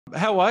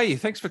How are you?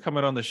 Thanks for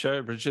coming on the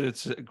show, Brigitte.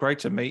 It's great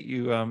to meet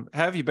you. How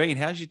have you been?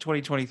 How's your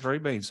 2023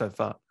 been so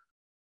far?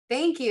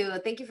 Thank you.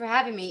 Thank you for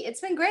having me. It's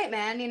been great,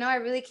 man. I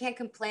really can't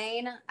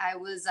complain.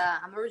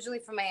 I'm originally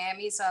from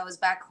Miami, so I was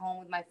back home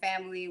with my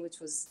family, which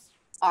was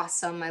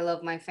awesome. I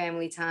love my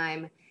family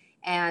time.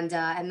 And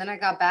then I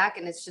got back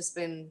and it's just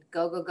been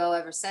go, go, go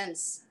ever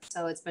since.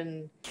 So it's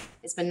been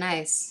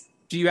nice.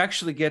 Do you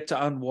actually get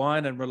to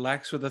unwind and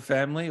relax with the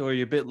family, or are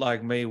you a bit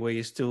like me where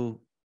you're still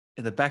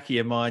in the back of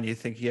your mind, you're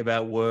thinking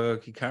about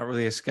work, you can't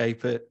really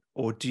escape it?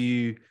 Or are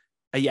you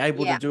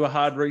able to Yeah. do a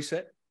hard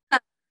reset?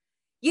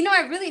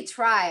 I really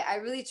try. I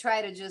really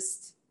try to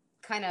just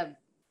kind of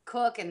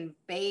cook and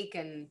bake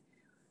and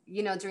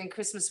during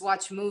Christmas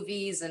watch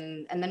movies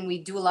and then we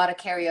do a lot of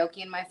karaoke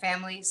in my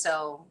family,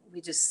 so we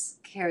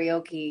just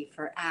karaoke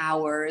for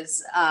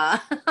hours.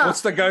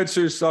 What's the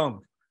go-to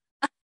song?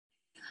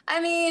 I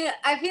mean,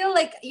 I feel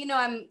like,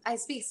 I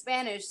speak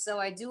Spanish, so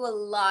I do a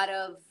lot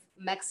of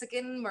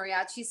Mexican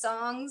mariachi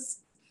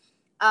songs,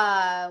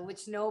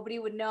 which nobody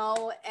would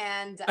know,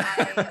 and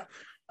I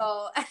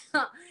oh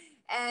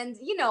and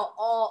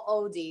all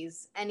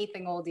oldies,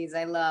 anything oldies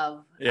I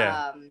love.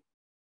 Yeah.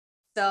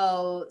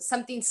 So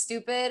Something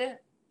Stupid,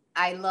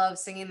 I love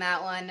singing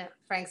that one.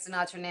 Frank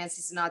Sinatra,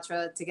 Nancy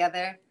Sinatra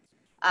together.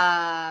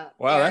 Wow,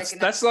 Eric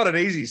and that's not an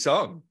easy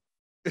song.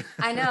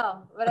 I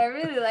know, but I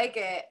really like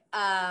it.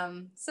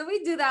 So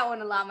we do that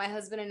one a lot, my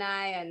husband and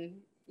I. And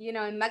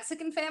in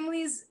Mexican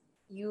families,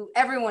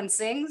 everyone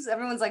sings.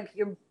 Everyone's like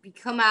you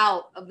come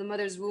out of the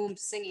mother's womb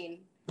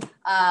singing.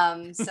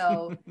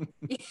 So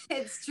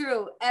it's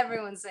true.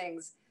 Everyone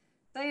sings.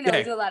 So we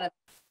Yeah, do a lot of.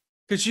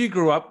 because you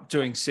grew up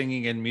doing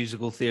singing and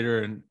musical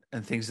theater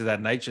and things of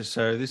that nature.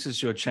 So this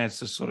is your chance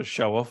to sort of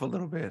show off a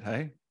little bit,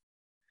 hey?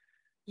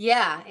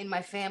 Yeah, in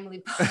my family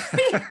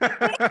party.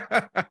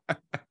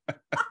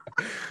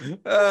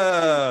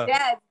 uh,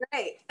 Yeah,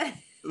 it's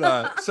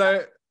great.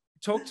 so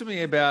talk to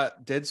me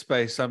about Dead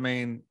Space. I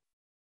mean,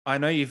 I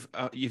know you've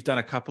done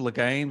a couple of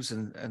games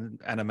and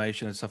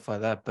animation and stuff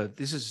like that, but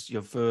this is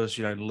your first,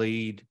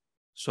 lead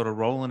sort of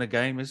role in a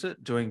game, is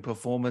it? Doing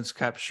performance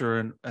capture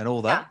and all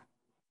Yeah. that?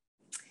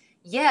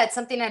 Yeah, it's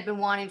something I've been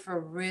wanting for a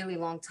really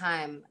long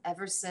time.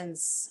 Ever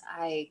since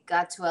I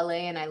got to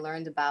LA and I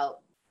learned about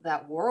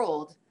that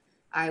world,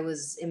 I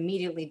was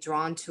immediately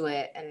drawn to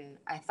it. And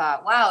I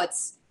thought, wow,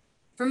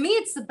 for me,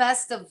 it's the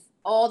best of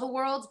all the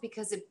worlds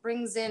because it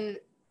brings in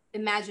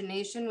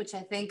imagination, which I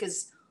think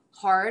is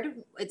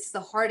hard. It's the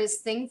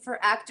hardest thing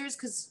for actors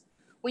because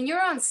when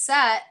you're on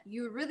set,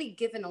 you're really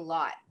given a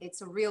lot.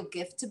 It's a real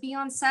gift to be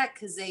on set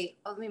because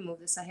let me move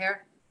this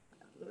here.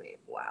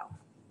 Wow.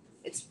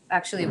 It's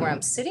actually where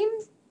I'm sitting.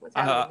 What's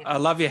happening I here?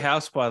 love your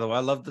house, by the way. I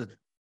love Oh,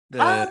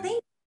 the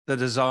the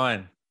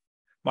design.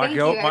 thank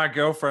you. My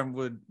girlfriend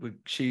would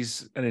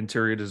she's an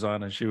interior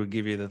designer. She would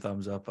give you the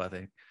thumbs up, I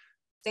think.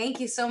 Thank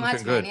you so Looking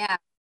much, man. good. Yeah,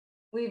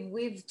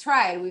 we've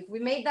tried. We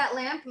made that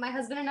lamp. My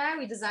husband and I.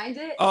 We designed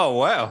it. Oh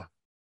wow.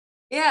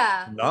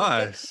 Yeah, we get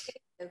Nice.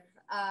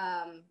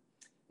 creative.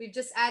 We've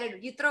just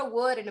added. You throw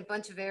wood in a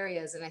bunch of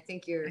areas, and I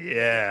think you're good.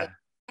 Yeah,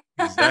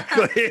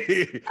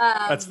 exactly.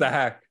 That's the um,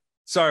 hack.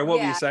 Sorry, what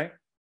were you yeah. saying?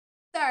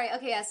 Sorry.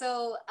 Okay. Yeah.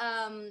 So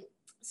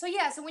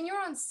yeah. So when you're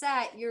on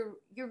set, you're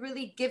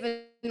really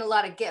given a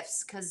lot of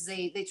gifts because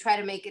they try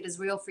to make it as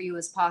real for you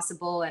as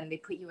possible, and they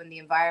put you in the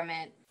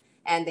environment,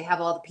 and they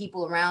have all the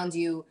people around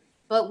you.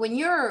 But when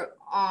you're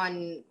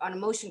on a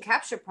motion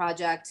capture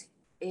project,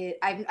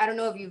 I don't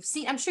know if you've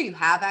seen. I'm sure you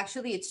have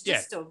actually. It's Yeah.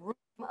 just a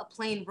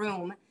plain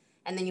room,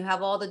 and then you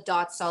have all the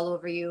dots all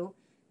over you,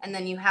 and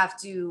then you have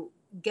to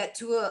get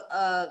to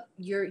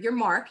your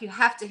mark. You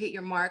have to hit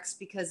your marks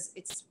because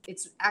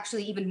it's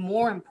actually even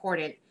more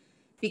important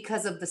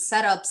because of the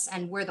setups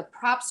and where the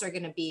props are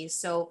going to be.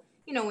 So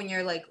when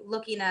you're like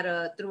looking at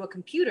through a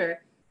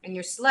computer and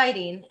you're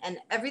sliding and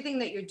everything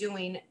that you're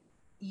doing,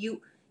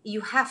 you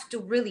have to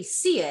really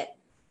see it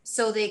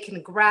so they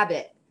can grab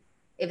it,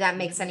 if that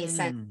makes any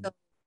sense. Mm.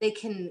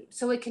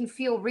 So it can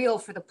feel real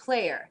for the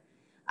player,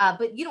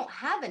 but you don't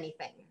have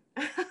anything.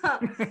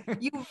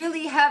 You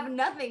really have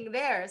nothing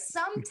there.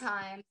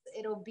 Sometimes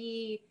it'll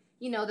be,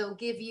 they'll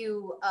give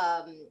you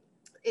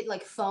it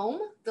like foam.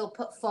 They'll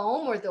put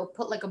foam or they'll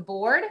put like a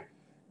board,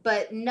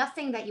 but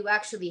nothing that you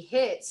actually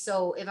hit.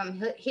 So if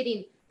I'm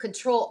hitting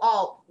Control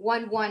Alt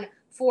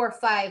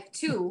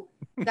 11452,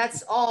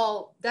 that's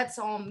all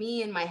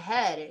me in my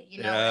head.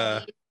 You know what I Yeah.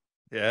 mean?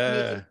 Making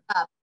Yeah. it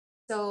up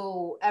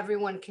so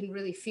everyone can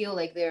really feel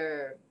like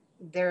they're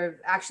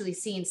actually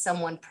seeing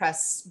someone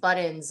press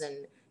buttons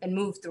and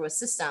move through a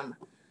system.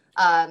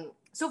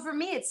 So for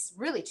me, it's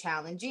really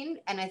challenging,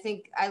 and I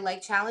think I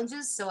like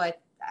challenges, so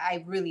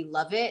I really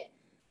love it.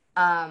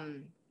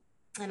 Um,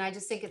 and I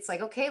just think it's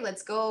like, okay,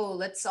 let's go,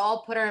 let's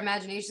all put our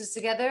imaginations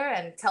together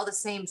and tell the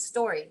same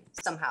story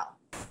somehow.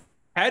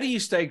 How do you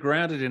stay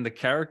grounded in the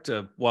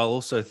character while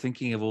also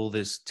thinking of all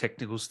this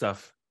technical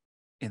stuff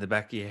in the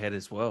back of your head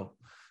as well?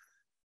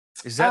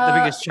 Is that the Uh,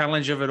 biggest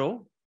challenge of it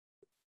all?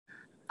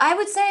 I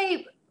would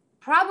say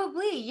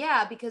probably,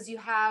 yeah, because you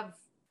have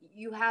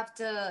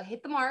to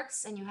hit the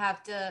marks and you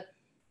have to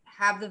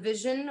have the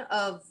vision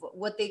of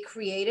what they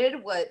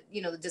created, what,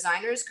 the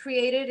designers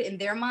created in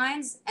their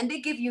minds, and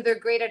they're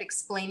great at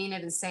explaining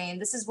it and saying,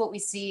 this is what we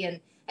see.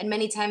 And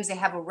many times they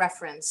have a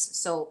reference.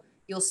 So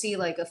you'll see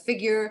like a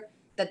figure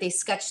that they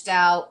sketched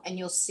out, and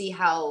you'll see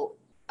how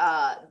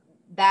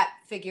that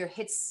figure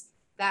hits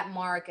that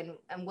mark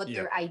and what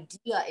Yeah. their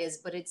idea is,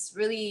 but it's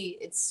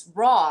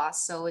raw.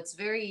 So it's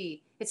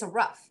a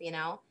rough,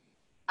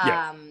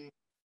 Yeah.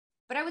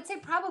 but I would say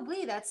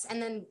probably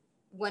and then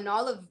when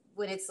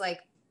it's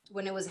like,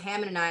 when it was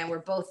Hammond and I, and we're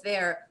both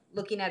there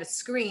looking at a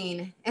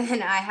screen,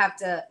 and I have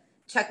to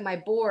check my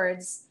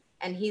boards,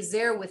 and he's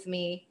there with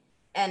me,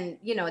 and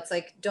it's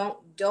like,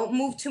 don't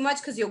move too much,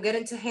 because you'll get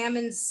into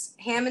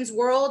Hammond's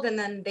world, and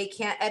then they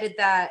can't edit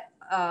that.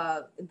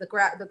 The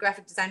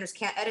graphic designers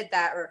can't edit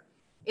that, or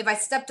if I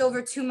stepped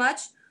over too much,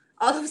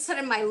 all of a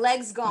sudden my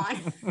leg's gone.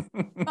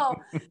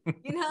 So,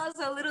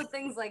 so little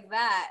things like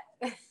that.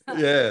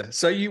 Yeah.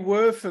 So you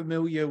were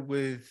familiar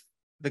with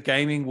the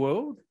gaming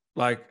world?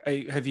 Like,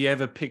 have you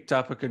ever picked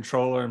up a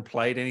controller and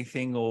played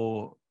anything,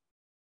 or?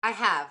 I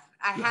have.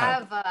 You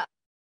have?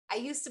 I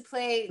used to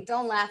play,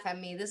 don't laugh at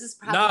me, this is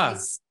probably No,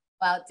 so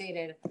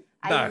outdated.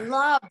 I no.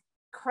 loved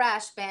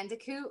Crash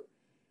Bandicoot.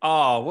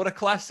 Oh, what a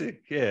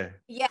classic. Yeah.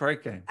 Yeah,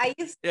 Great game. I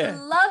used to Yeah.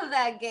 love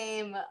that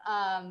game.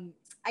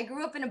 I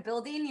grew up in a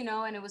building,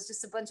 and it was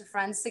just a bunch of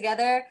friends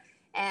together,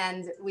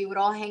 and we would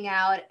all hang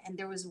out. And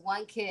there was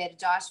one kid,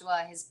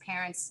 Joshua, his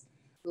parents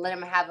let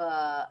him have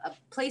a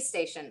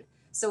PlayStation.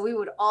 So we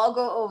would all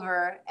go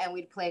over and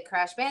we'd play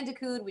Crash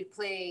Bandicoot, we'd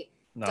play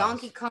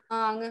Donkey Nice.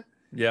 Kong,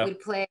 Yeah.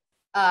 we'd play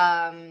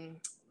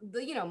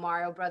the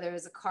Mario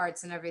Brothers, the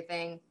carts and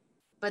everything.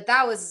 But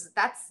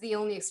that's the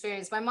only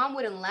experience. My mom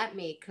wouldn't let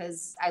me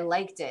because I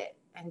liked it,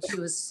 and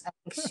I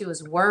think she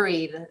was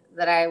worried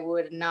that I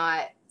would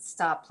not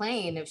stop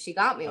playing if she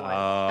got me one.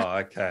 Oh,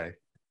 okay.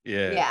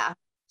 Yeah. Yeah,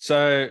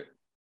 So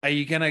are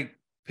you gonna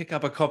pick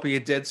up a copy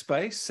of Dead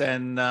Space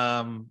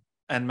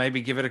and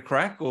maybe give it a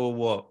crack, or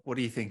what? What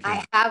are you I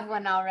thinking? have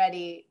one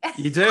already.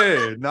 You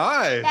do?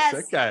 Nice. Yes,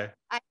 Okay.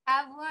 I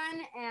have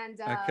one, and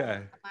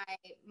Okay.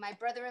 my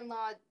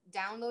brother-in-law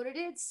downloaded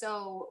it.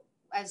 So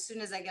as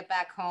soon as I get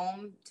back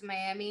home to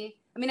Miami,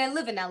 I mean, I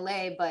live in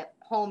LA, but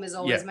home is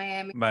always Yeah.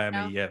 Miami.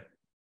 Miami, yeah.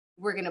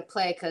 We're gonna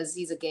play because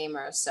he's a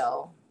gamer,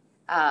 so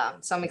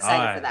I'm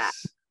excited for that.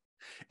 Nice.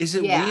 Is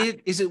it Yeah.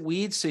 weird? Is it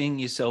weird seeing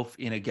yourself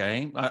in a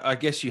game? I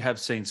guess you have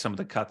seen some of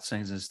the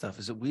cutscenes and stuff.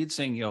 Is it weird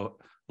seeing your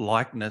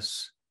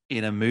likeness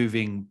in a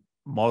moving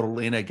model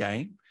in a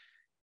game?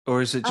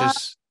 Or is it Uh,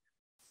 just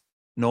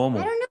I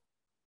normal? don't know.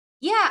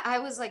 Yeah, I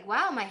was like,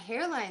 wow, my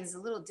hairline's a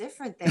little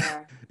different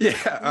there.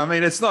 Yeah, I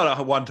mean, it's not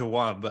a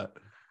one-to-one, but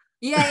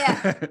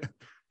Yeah, yeah.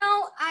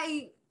 No,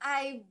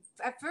 I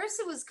at first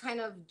it was kind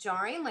of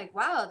jarring, like,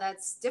 wow,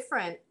 that's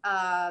different.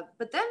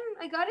 But then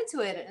I got into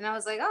it, and I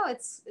was like, oh,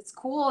 it's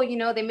cool.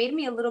 They made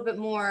me a little bit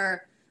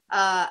more.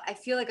 I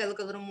feel like I look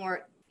a little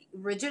more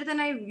rigid than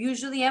I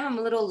usually am. I'm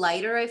a little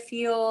lighter. I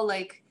feel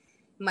like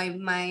my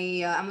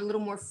I'm a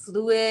little more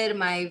fluid.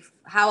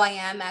 How I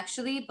am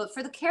actually, but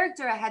for the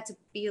character, I had to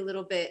be a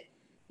little bit,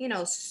 with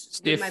my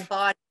stiff.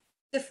 body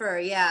stiffer,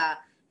 yeah,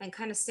 and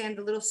kind of stand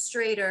a little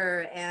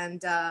straighter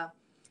and.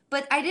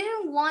 But I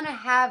didn't want to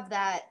have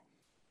that.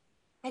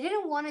 I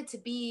didn't want it to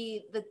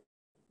be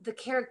the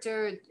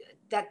character,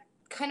 that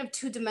kind of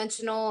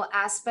two-dimensional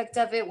aspect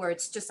of it, where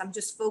I'm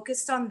just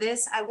focused on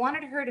this. I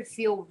wanted her to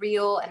feel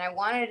real, and I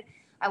wanted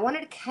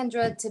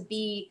Kendra to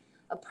be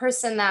a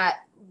person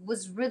that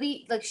was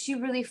really, like, she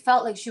really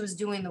felt like she was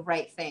doing the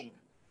right thing,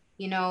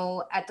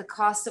 at the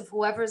cost of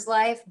whoever's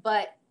life,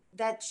 but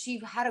that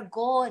she had a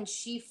goal, and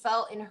she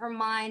felt in her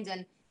mind.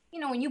 And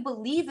when you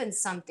believe in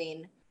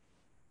something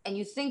and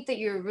you think that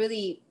you're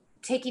really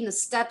taking the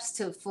steps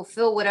to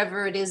fulfill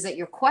whatever it is that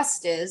your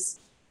quest is,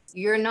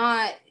 you're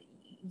not,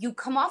 you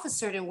come off a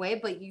certain way,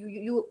 but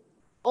you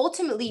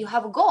ultimately, you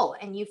have a goal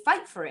and you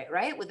fight for it,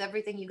 right, with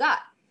everything you got.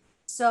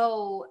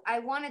 So I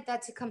wanted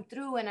that to come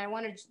through, and I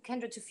wanted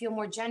Kendra to feel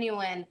more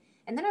genuine.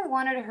 And then I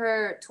wanted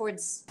her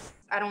towards,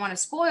 I don't want to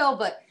spoil,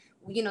 but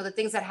the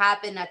things that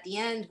happen at the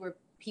end, where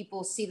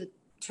people see the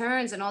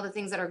turns and all the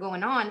things that are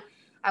going on,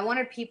 I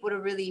wanted people to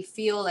really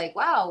feel like,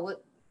 wow,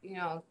 what,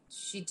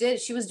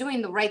 she was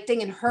doing the right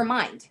thing in her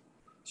mind.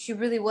 She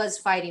really was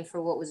fighting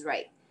for what was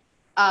right.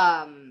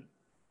 um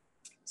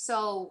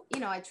so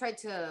I tried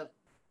to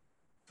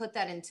put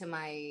that into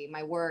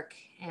my work,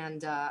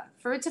 and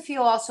for it to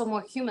feel also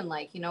more human,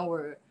 like,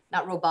 we're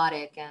not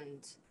robotic.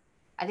 And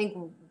I think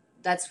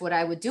that's what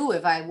I would do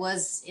if I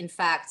was in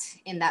fact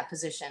in that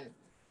position.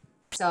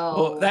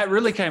 Well, So that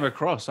really came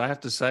across. I have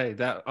to say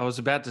that I was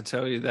about to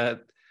tell you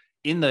that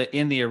in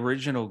the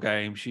original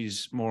game,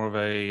 she's more of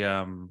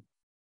a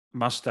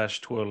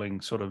mustache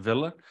twirling sort of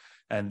villain,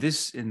 and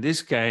in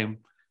this game,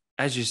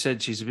 as you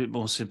said, she's a bit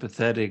more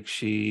sympathetic.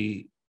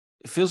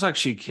 It feels like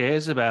she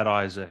cares about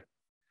Isaac.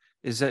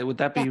 Would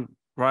that yeah, be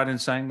right in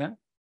saying that?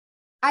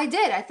 I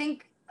did. I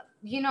think,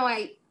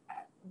 I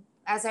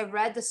as I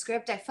read the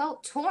script, I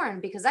felt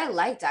torn because I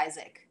liked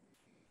Isaac.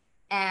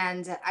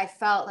 And I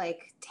felt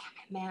like, damn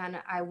it,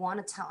 man, I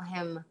want to tell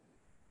him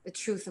the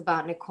truth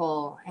about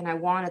Nicole, and I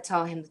want to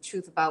tell him the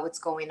truth about what's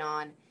going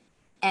on.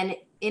 And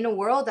in a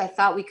world, I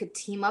thought we could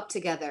team up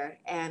together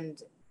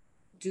and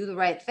do the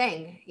right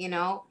thing, you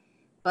know.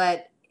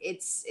 But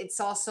it's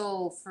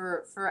also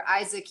for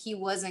Isaac, he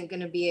wasn't going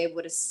to be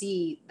able to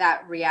see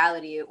that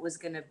reality. It was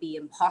going to be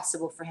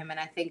impossible for him, and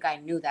I think I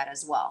knew that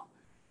as well.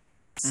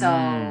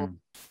 So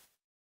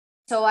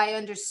so I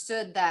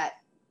understood that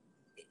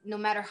no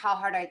matter how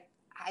hard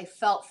I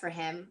felt for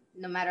him,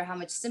 no matter how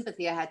much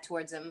sympathy I had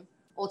towards him,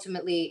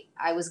 ultimately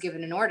I was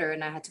given an order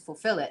and I had to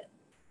fulfill it,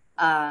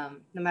 no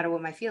matter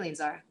what my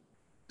feelings are.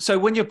 So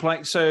when you're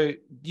playing, so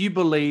you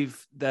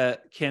believe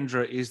that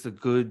Kendra is the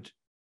good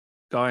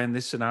guy in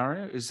this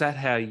scenario? Is that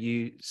how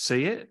you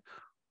see it?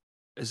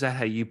 Is that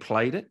how you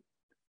played it?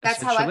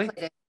 That's how I Essentially,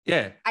 played it.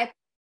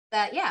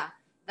 yeah,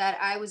 That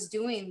I was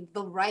doing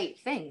the right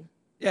thing.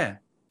 yeah.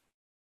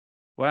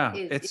 Wow,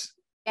 It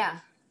yeah.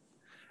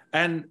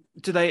 and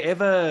do they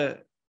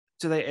ever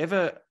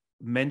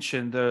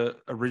mention the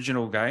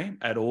original game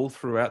at all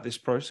throughout this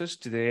process?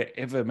 Do they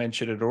ever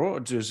mention it at all,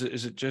 or is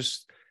it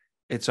just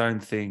its own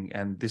thing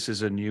and this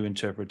is a new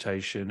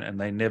interpretation and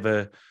they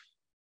never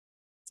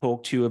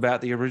talk to you about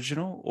the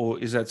original, or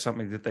is that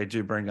something that they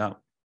do bring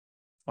up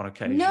on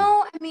occasion?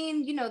 No, I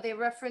mean, they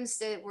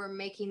referenced it. We're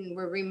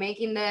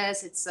remaking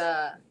this. It's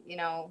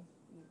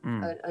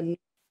Mm. a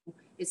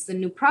it's the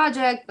new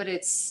project, but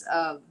it's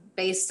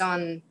based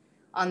on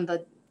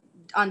the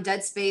on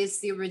Dead Space,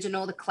 the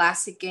original, the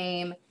classic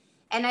game.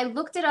 And I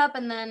looked it up,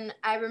 and then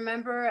I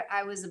remember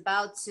I was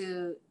about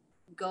to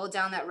go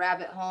down that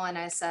rabbit hole, and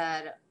I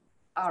said,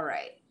 "All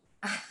right,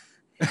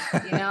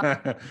 you know,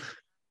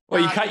 Well,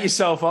 you not cut gonna."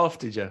 yourself off,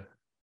 did you?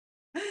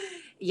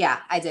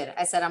 Yeah, I did.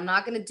 I said, "I'm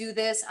not gonna do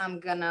this.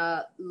 I'm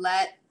gonna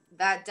let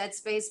that Dead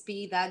Space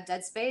be that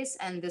Dead Space,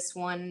 and this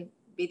one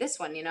be this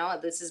one.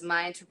 This is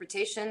my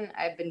interpretation.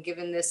 I've been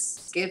given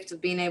this gift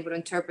of being able to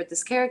interpret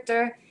this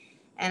character,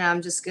 and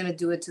I'm just gonna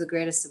do it to the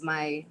greatest of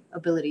my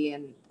ability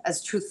and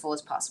as truthful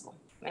as possible.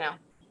 You know."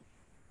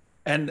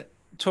 And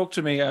talk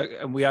to me,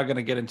 and we are going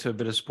to get into a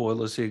bit of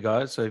spoilers here,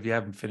 guys. So if you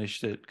haven't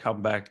finished it,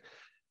 come back.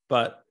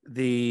 But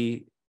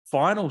the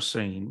final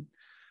scene,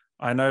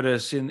 I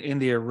notice in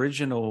the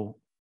original,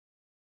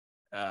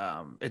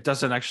 it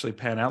doesn't actually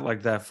pan out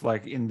like that.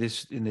 Like in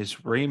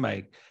this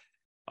remake,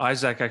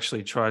 Isaac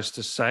actually tries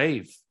to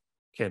save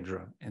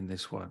Kendra in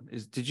this one.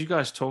 Did you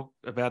guys talk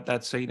about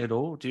that scene at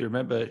all? Do you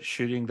remember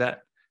shooting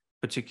that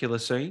particular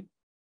scene?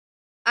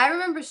 I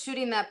remember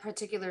shooting that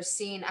particular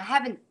scene. I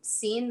haven't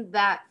seen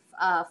that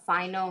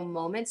final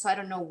moment, so I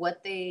don't know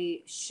what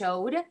they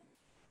showed.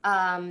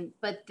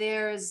 But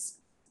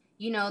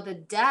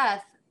the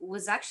death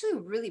was actually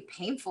really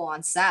painful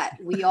on set.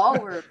 We all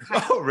were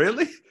kind of, Oh,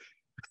 really?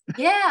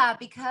 yeah,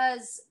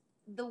 because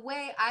the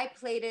way I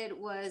played it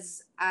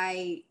was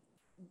the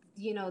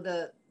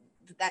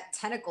that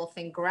tentacle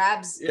thing Yeah.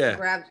 grabs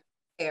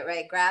it,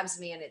 right? Grabs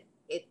me, and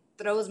it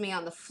throws me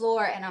on the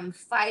floor, and I'm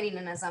fighting,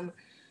 and as I'm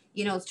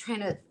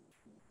trying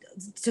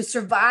to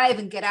survive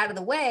and get out of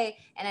the way,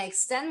 and I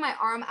extend my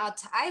arm out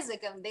to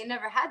Isaac, and they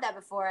never had that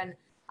before, and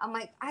I'm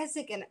like,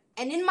 Isaac, and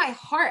in my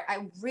heart, I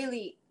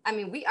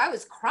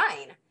was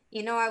crying.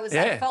 I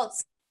Yeah.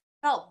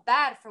 felt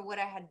bad for what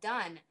I had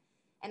done,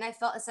 and I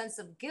felt a sense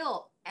of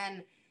guilt,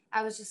 and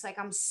I was just like,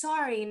 I'm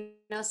sorry,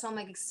 so I'm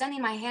like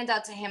extending my hand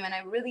out to him, and I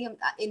really am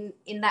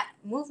in that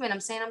movement. I'm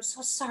saying, I'm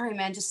so sorry,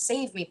 man, just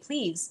save me,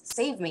 please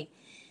save me.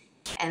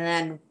 And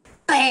then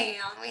bam,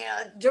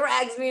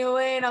 drags me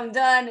away, and I'm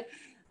done.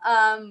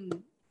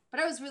 But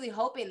I was really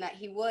hoping that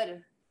he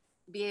would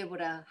be able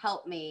to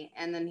help me,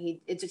 and then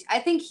I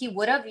think he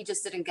would have. He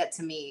just didn't get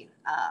to me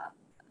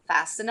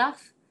fast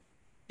enough,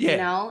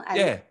 Yeah. and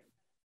Yeah.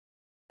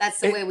 that's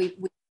the way It, we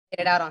did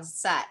it out on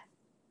set.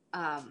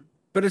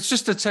 but it's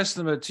just a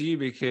testament to you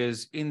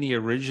because in the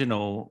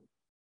original,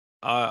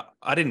 I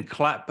didn't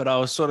clap, but I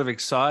was sort of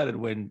excited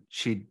when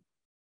she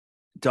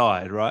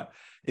died, right?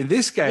 In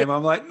this Yeah. game,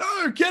 I'm like,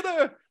 no, get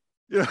her.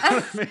 You know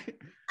what I mean?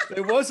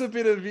 There was a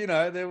bit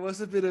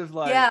of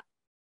like, Yeah.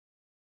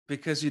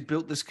 because you'd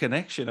built this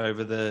connection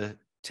over the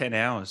 10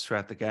 hours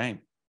throughout the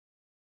game.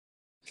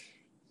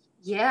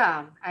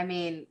 Yeah. I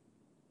mean,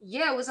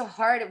 yeah, it was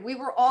we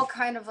were all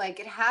kind of like,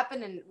 it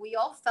happened and we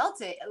all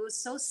felt it. It was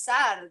so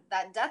sad.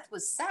 That death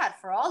was sad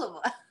for all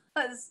of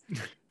us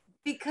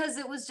because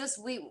it was just,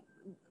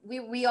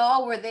 we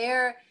all were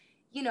there,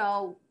 you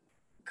know,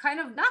 kind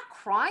of not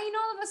crying,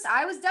 all of us.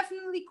 I was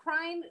definitely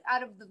crying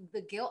out of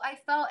the guilt I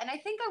felt. And I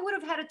think I would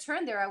have had a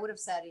turn there. I would have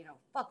said,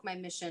 fuck my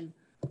mission.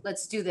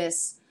 Let's do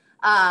this.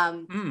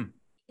 Mm.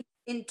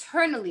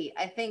 Internally,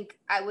 I think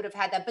I would have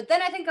had that. But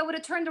then I think I would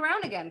have turned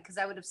around again because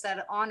I would have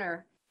said,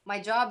 honor. My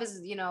job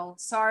is,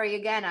 sorry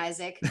again,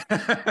 Isaac. You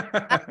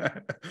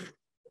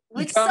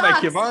Which can't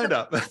make your sucks. mind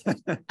up.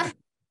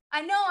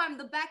 I know, I'm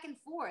the back and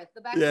forth,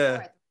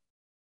 Yeah.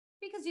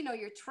 because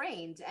you're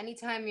trained.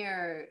 Anytime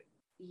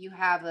you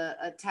have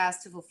a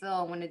task to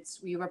fulfill, when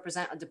you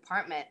represent a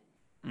department,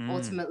 Mm.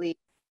 ultimately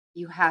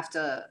you have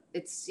to.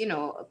 It's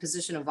a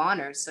position of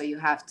honor, so you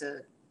have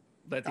to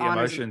Let the the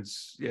honors,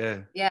 emotions,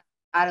 yeah. yeah,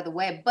 out of the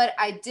way. But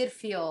I did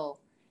feel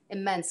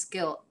immense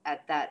guilt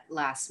at that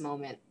last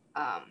moment.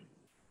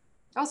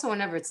 Also,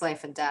 whenever it's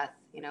life and death,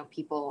 you know,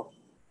 people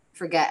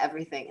forget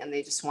everything and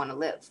they just want to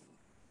live.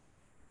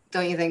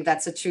 Don't you think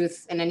that's the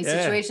truth in any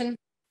Yeah. situation?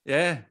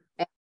 Yeah.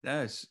 Yeah.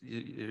 Yes,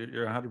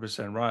 you're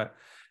 100% right.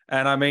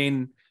 And I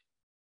mean,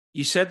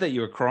 you said that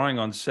you were crying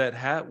on set.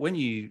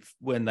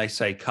 When they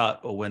say cut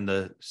or when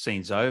the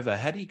scene's over,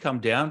 how do you come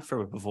down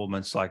from a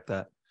performance like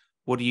that?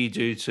 What do you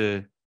do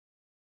to,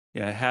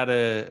 how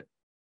do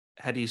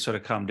you sort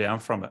of come down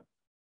from it?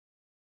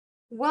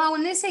 Well,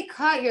 when they say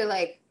cut, you're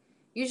like,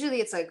 usually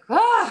it's like,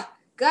 oh,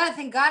 God,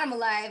 thank God I'm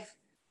alive.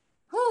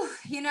 Whew,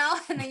 you know,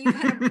 and then you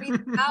kind of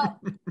breathe out,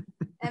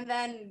 and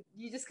then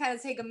you just kind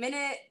of take a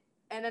minute,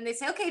 and then they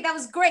say, okay, that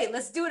was great.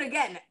 Let's do it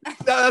again. No,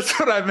 that's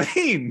what I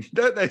mean.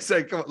 Don't they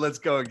say, come on, let's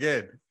go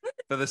again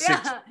for the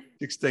Yeah.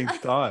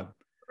 16th time?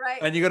 Right.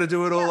 And you got to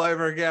do it all Yeah.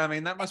 over again. I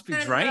mean, that must be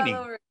Gotta do it all draining.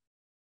 over.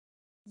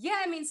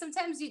 Yeah, I mean,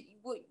 sometimes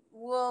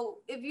well,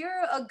 if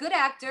you're a good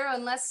actor,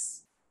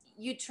 unless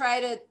you try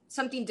to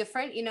something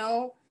different, you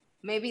know,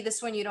 maybe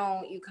this one you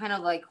kind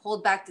of like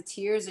hold back the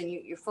tears and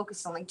you're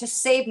focused on like,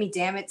 just save me,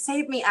 damn it,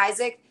 save me,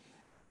 Isaac.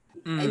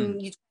 Mm.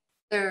 And you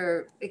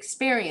their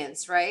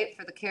experience, right,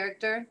 for the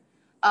character.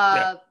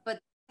 Yeah.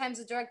 But sometimes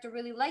the director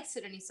really likes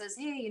it and he says,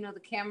 hey, you know, the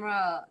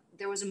camera,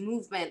 there was a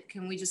movement.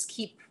 Can we just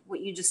keep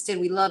what you just did?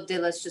 We loved it.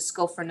 Let's just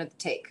go for another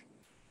take.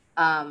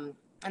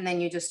 And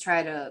then you just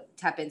try to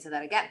tap into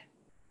that again.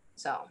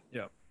 So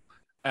Yeah.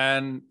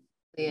 And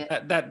yeah.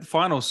 that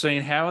final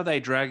scene, how are they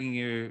dragging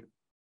you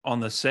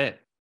on the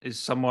set? Is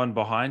someone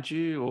behind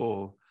you,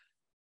 or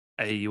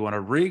are you on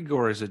a rig,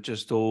 or is it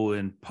just all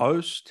in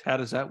post? How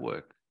does that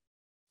work?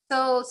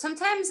 So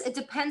sometimes it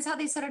depends how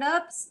they set it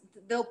up.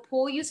 They'll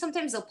pull you.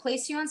 Sometimes they'll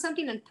place you on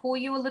something and pull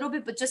you a little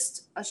bit, but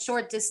just a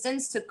short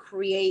distance to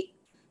create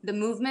the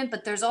movement.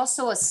 But there's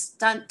also a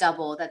stunt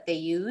double that they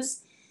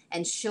use,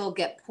 and she'll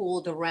get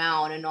pulled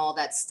around and all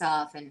that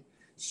stuff, and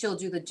she'll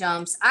do the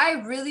jumps. I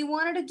really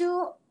wanted to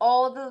do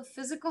all the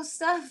physical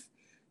stuff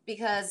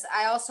because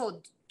I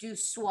also do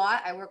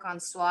SWAT. I work on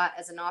SWAT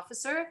as an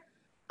officer.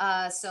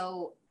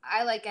 So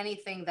I like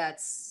anything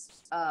that's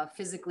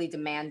physically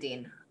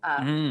demanding.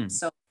 Mm.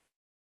 So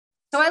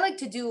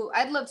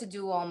I'd love to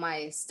do all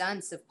my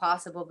stunts if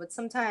possible, but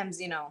sometimes,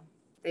 you know,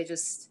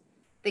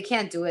 they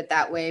can't do it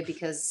that way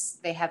because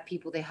they have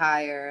people they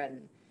hire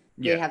and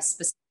they Yeah. have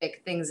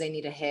specific things they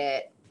need to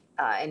hit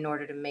in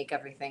order to make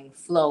everything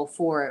flow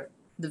for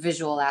the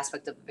visual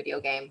aspect of the video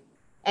game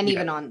and Yeah.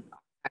 even on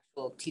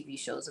actual TV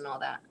shows and all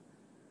that.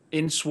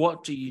 In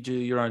SWAT, do you do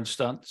your own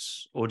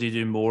stunts, or do you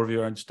do more of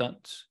your own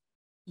stunts?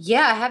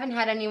 Yeah, I haven't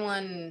had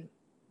anyone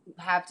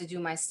have to do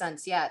my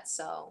stunts yet,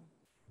 so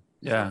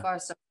Yeah. far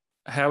so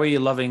How are you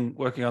loving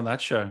working on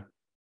that show?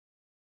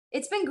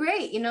 it's been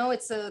great. You know,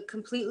 it's a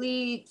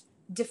completely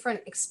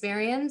different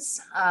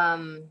experience.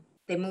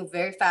 They move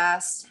very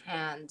fast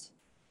and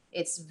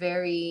it's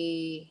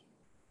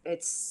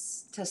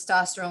it's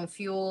testosterone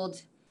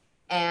fueled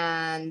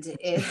and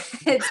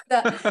it's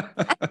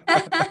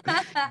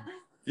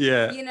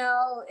Yeah. you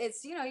know,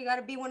 you got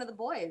to be one of the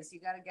boys. You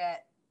got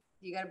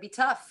to be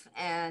tough.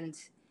 And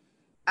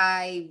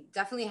I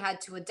definitely had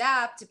to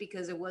adapt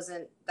because that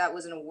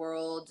wasn't a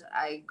world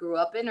I grew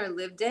up in or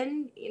lived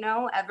in, you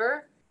know,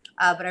 ever.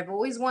 But I've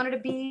always wanted to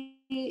be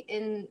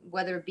in,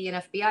 whether it be an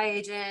FBI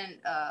agent,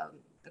 a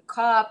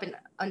cop, an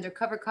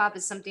undercover cop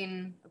is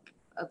something,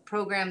 a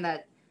program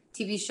that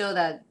TV show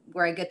that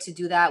where I get to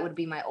do that would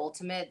be my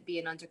ultimate, be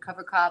an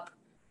undercover cop,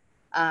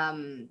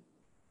 and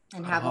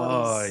have all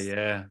Oh, these,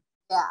 yeah.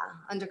 yeah,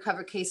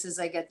 undercover cases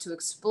I get to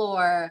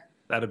explore.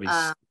 That'd be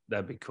Um,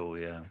 that'd be cool.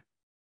 Yeah.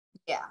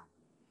 yeah.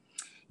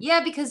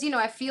 Yeah, because you know,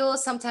 I feel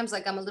sometimes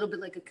like I'm a little bit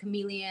like a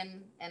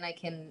chameleon and I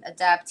can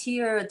adapt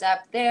here,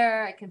 adapt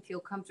there. I can feel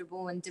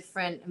comfortable in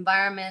different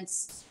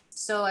environments.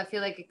 So I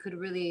feel like it could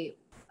really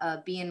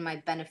be in my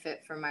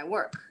benefit for my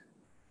work.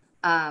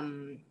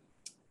 Um,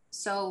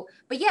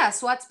 but yeah,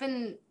 SWAT's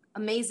been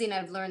amazing.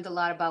 I've learned a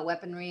lot about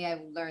weaponry.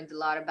 I've learned a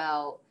lot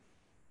about,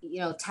 you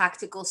know,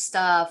 tactical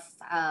stuff,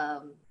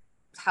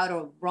 how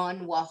to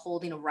run while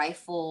holding a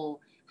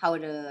rifle, how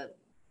to,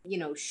 you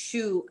know,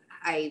 shoot.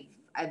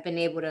 I've been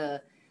able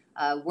to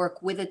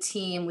work with a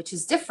team, which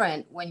is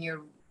different when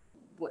you're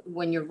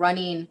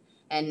running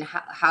and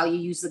how you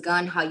use the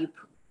gun, how you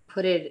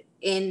put it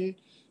in,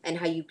 and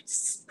how you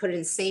put it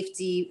in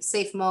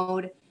safe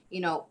mode.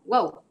 You know,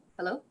 whoa,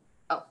 hello.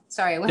 Oh,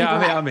 sorry, I went Yeah,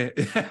 black. I'm here.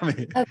 I'm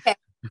here. Okay.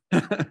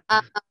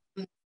 Um,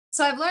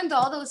 so I've learned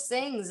all those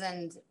things,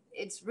 and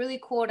it's really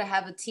cool to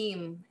have a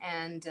team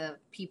and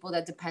people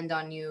that depend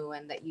on you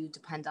and that you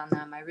depend on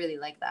them. I really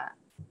like that.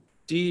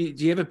 Do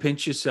you ever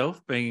pinch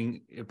yourself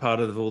being a part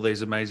of all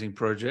these amazing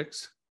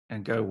projects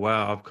and go,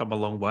 wow, I've come a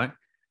long way?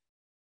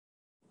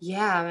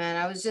 Yeah,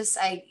 man.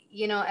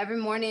 You know, every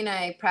morning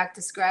I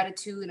practice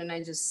gratitude and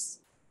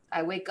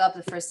I wake up.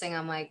 The first thing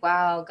I'm like,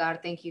 wow, God,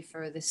 thank you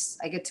for this.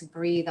 I get to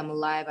breathe. I'm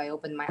alive. I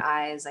open my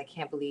eyes. I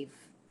can't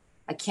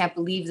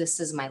believe this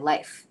is my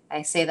life.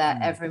 I say that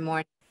Mm. every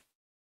morning.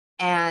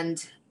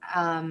 And,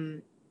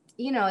 um,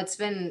 you know, it's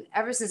been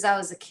ever since I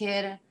was a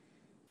kid.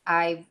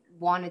 I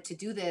wanted to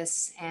do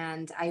this,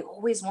 and I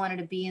always wanted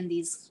to be in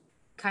these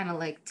kind of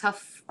like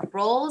tough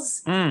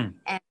roles. Mm.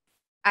 And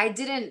I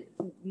didn't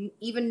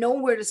even know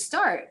where to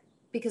start,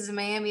 because in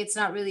Miami, it's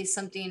not really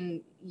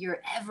something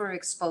you're ever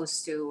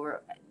exposed to,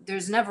 or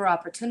there's never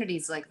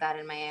opportunities like that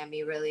in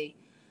Miami, really.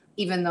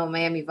 Even though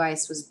Miami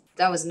Vice was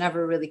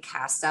never really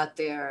cast out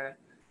there.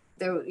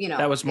 There,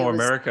 That was it more was,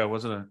 America,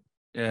 wasn't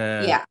it?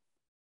 Yeah. yeah.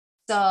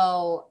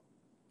 So,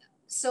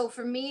 so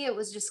for me, it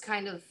was just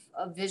kind of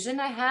a vision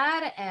I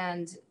had,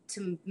 and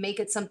to make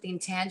it something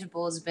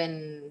tangible it's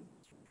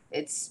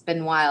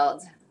been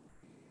wild.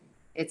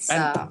 It's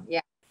And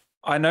yeah.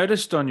 I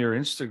noticed on your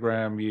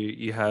Instagram,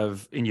 you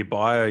have in your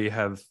bio, you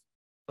have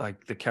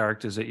like the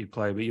characters that you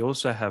play, but you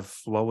also have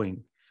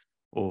flowing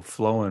or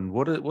flowing.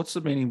 What's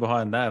the meaning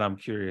behind that? I'm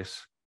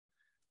curious.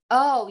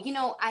 Oh,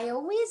 I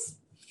always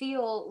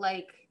feel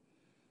like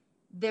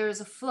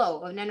there's a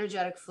flow, an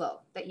energetic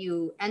flow that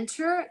you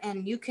enter,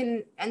 and you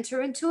can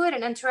enter into it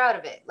and enter out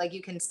of it. Like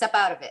you can step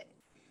out of it.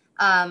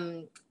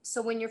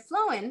 So when you're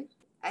flowing,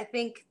 I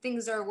think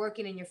things are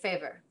working in your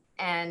favor,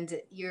 and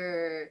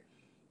you're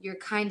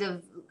kind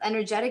of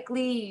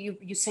energetically,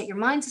 you set your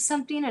mind to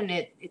something, and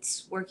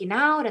it's working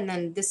out, and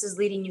then this is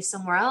leading you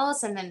somewhere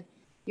else, and then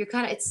you're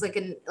kind of, it's like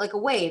a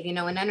wave,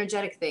 an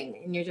energetic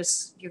thing, and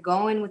you're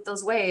going with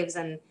those waves,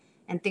 and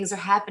things are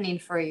happening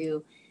for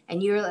you,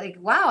 and you're like,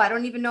 wow, I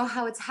don't even know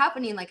how it's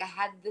happening. Like I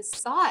had this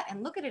thought,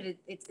 and look at it,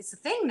 it's a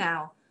thing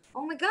now.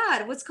 Oh my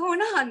God, what's going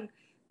on?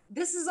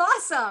 This is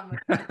awesome.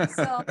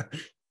 So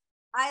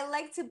I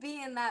like to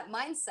be in that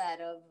mindset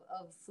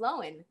of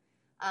flowing.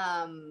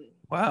 Wow,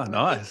 When things,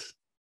 nice.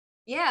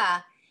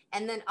 yeah.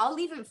 And then I'll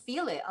even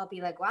feel it. I'll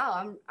be like,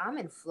 wow, I'm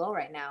in flow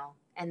right now.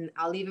 And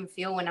I'll even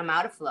feel when I'm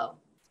out of flow.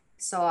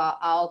 So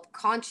I'll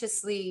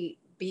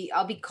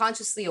be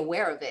consciously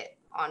aware of it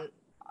on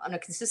a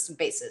consistent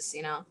basis.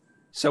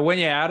 So when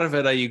you're out of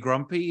it, are you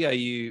grumpy?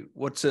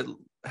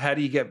 How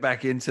do you get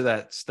back into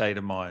that state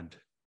of mind?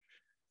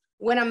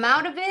 When I'm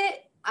out of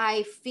it,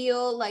 I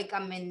feel like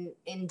I'm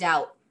in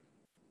doubt.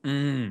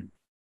 Mm.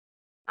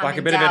 I'm Like a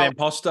in bit of an doubt.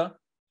 imposter?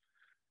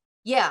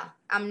 Yeah,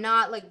 I'm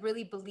not like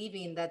really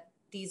believing that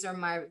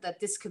that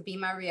this could be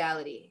my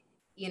reality,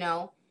 you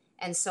know?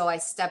 And so I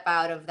step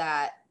out of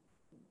that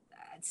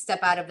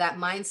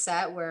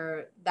mindset,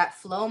 where that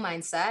flow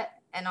mindset,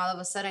 and all of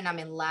a sudden I'm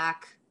in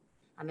lack,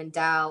 I'm in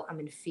doubt, I'm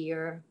in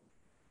fear.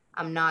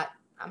 I'm not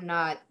I'm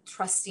not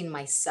trusting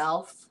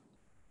myself.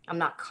 I'm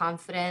not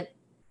confident.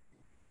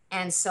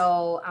 And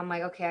so I'm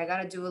like, okay, I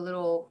got to do a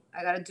little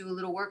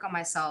work on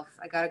myself.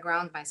 I got to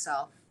ground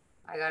myself.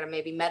 I got to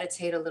maybe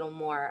meditate a little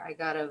more. I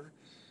gotta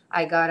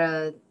I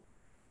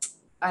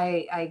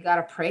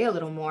gotta pray a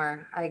little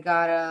more.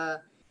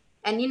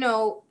 And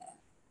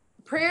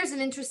prayer is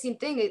an interesting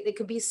thing. It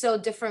could be so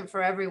different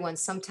for everyone.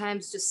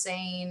 Sometimes just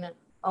saying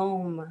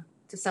Om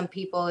to some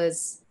people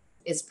is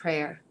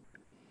prayer.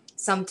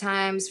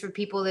 Sometimes for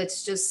people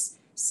it's just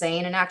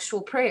saying an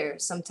actual prayer.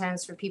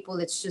 Sometimes for people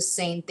it's just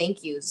saying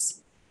thank yous.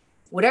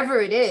 Whatever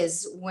it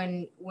is,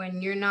 when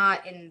you're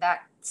not in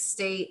that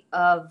state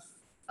of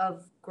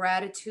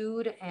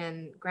gratitude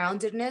and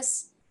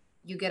groundedness,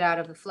 you get out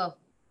of the flow.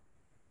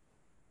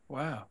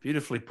 Wow,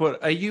 beautifully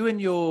put. Are you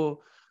and your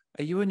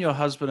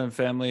husband and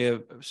family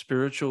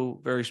spiritual,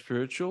 very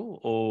spiritual,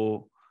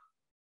 or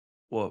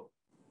what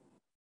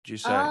do you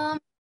say? um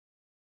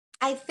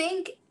I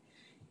think,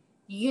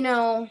 you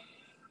know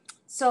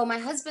so my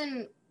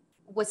husband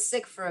was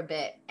sick for a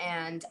bit,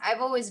 and I've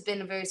always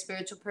been a very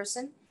spiritual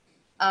person.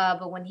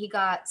 But when he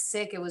got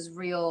sick, it was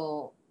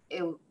real.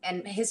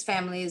 And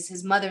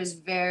his mother's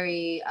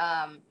very,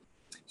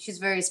 she's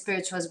very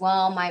spiritual as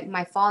well.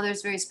 My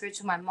father's very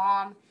spiritual. My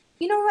mom,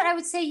 you know what I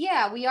would say?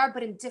 Yeah, we are,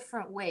 but in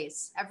different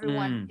ways.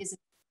 Everyone Mm, is in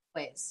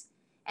different ways.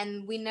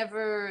 And we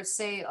never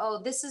say,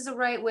 oh, this is the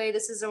right way,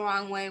 this is the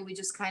wrong way. We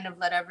just kind of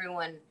let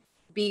everyone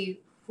be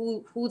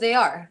who they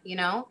are.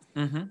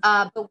 mm-hmm.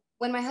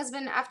 But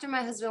after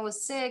my husband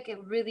was sick,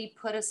 it really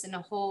put us in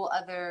a whole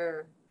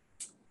other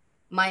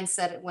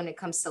mindset when it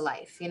comes to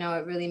life.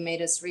 It really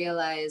made us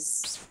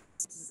realize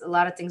a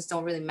lot of things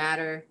don't really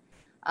matter.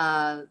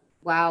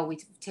 Wow,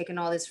 we've taken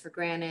all this for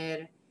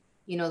granted.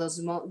 Those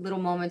little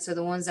moments are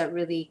the ones that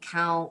really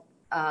count.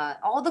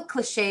 All the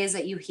cliches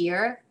that you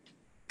hear,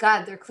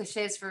 God, they're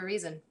cliches for a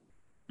reason.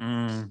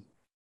 Mm,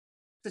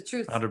 The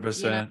truth.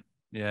 100%.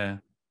 Yeah.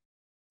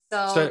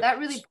 So So that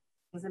really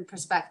was in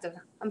perspective.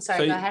 I'm so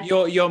sorry, go ahead.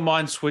 your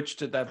mind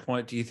switched at that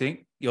point, do you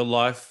think? Your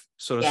life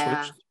sort of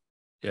Yeah, switched?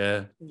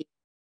 Yeah.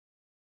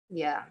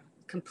 yeah,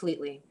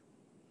 completely.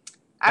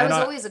 I And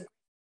was always a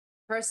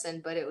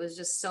person, but it was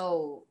just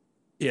so,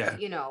 yeah.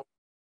 you know,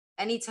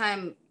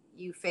 anytime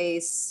you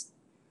face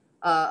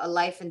a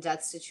life and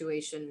death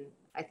situation,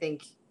 I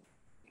think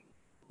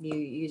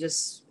you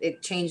just,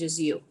 it changes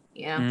you.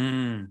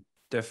 Yeah.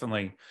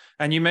 Definitely.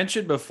 And you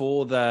mentioned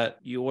before that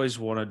you always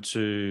wanted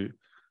to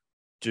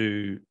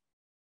do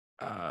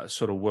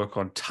sort of work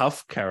on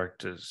tough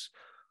characters.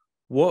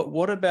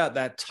 What about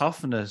that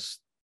toughness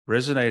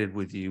resonated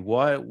with you?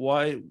 Why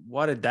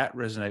did that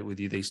resonate with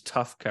you? These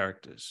tough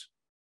characters.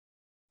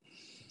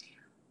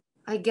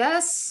 I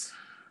guess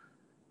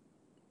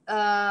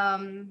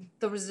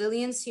the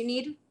resilience you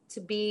need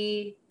to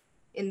be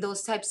in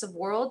those types of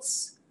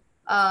worlds.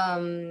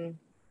 Um,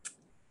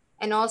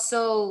 and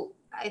also,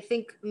 I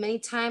think many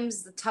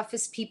times the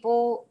toughest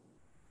people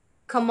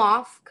come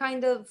off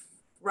kind of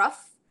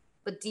rough,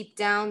 but deep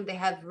down they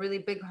have really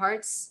big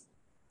hearts.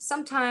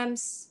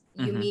 Sometimes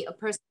you Hmm. meet a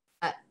person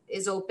that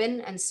is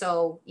open, and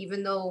so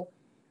even though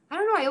I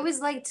don't know, I always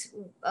liked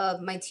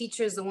my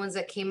teachers, the ones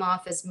that came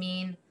off as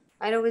mean.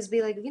 I'd always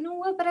be like, you know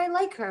what? But I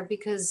like her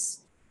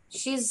because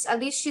she's at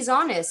least she's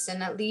honest,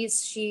 and at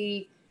least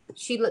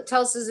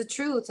tells us the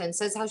truth and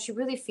says how she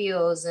really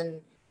feels,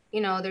 and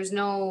there's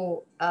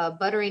no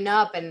buttering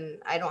up, and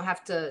I don't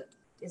have to.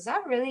 Is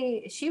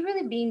she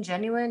really being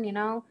genuine? So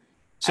I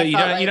felt you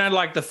like don't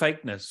like the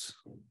fakeness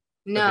a bit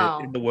in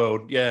no, the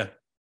world, yeah.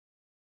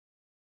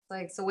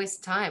 like it's a waste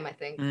of time. I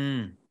think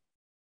Mm.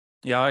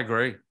 Yeah, I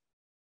agree.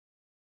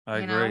 I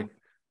you agree. know.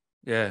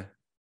 Yeah.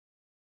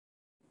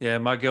 Yeah,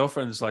 my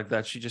girlfriend's like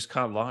that. She just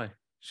can't lie.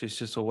 She's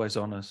just always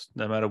honest,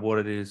 no matter what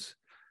it is.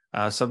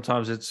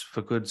 Sometimes it's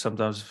for good,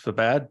 sometimes for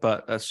bad,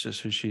 but that's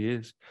just who she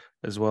is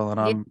as well. And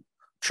Yeah, I'm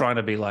trying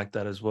to be like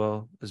that as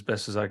well, as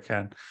best as I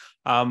can.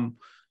 Um,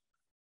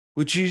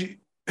 would you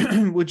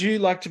would you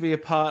like to be a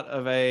part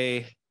of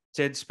a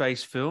Dead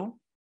Space film?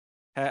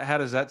 How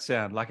does that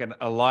sound? Like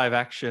a live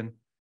action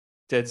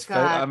Dead Space?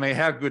 God, I mean,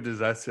 how good does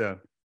that sound?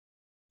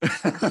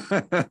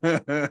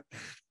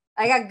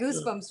 I got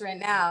goosebumps right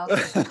now.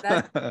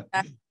 That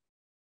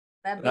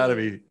that'd That'd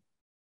be be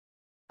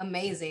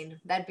amazing.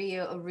 That'd be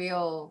a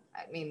real.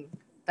 I mean,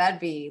 that'd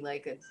be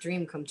like a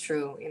dream come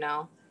true.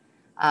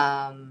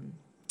 Um,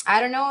 I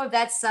don't know if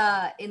that's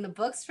in the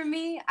books for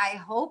me. I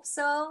hope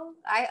so.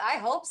 I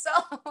hope so.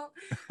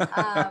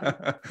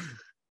 um,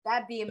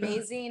 that'd be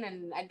amazing,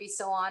 and I'd be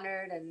so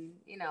honored, and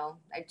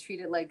I'd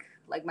treat it like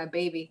my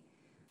baby.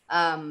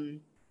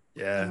 Um,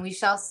 and yeah. we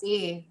shall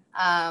see.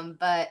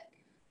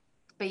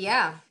 But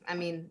yeah, I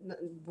mean,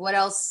 what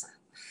else?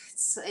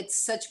 It's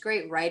such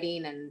great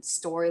writing and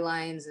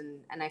storylines,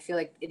 and I feel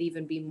like it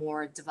even be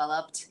more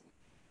developed.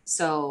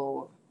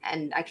 So,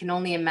 and I can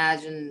only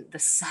imagine the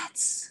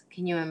sets.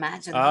 Can you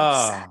imagine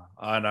those sets? Ah,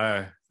 I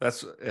know.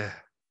 That's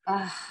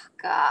Oh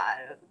God,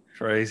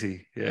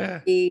 crazy.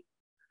 Yeah. the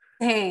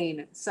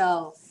pain.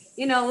 So,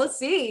 we'll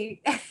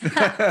see.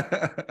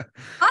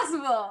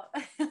 Possible.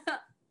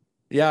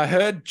 Yeah, I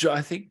heard.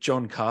 I think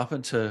John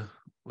Carpenter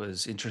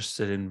was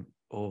interested in,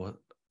 or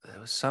there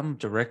was some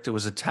director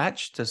was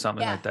attached to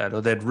something Yeah, like that,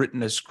 or they'd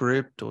written a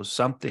script or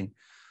something.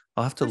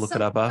 I'll have to for look it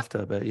some. up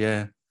after, but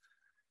yeah.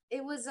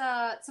 It was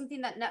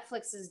something that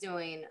Netflix is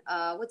doing.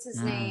 What's his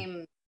Mm.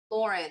 name?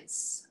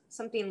 Lawrence.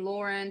 Something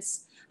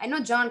Lawrence. I know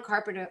John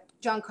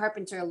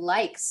Carpenter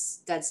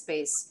likes Dead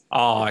Space,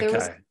 Oh, but there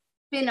was okay.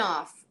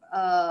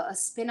 a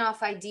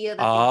spin-off idea that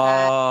they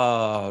had.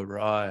 Oh,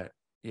 right.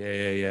 Yeah,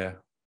 yeah, yeah.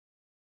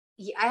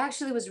 Yeah, I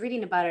actually was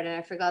reading about it and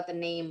I forgot the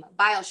name.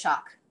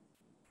 BioShock.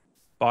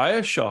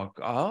 BioShock.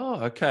 Oh,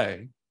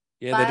 okay.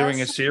 Yeah, they're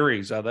doing a BioShock.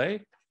 series, are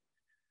they?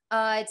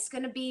 It's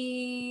gonna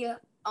be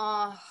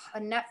a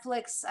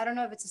Netflix. I don't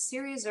know if it's a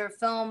series or a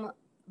film,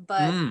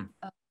 but Mm.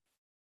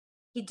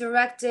 he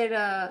directed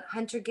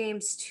Hunter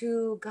Games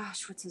 2.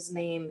 Gosh, what's his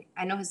name?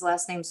 I know his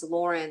last name's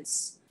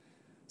Lawrence.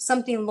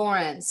 Something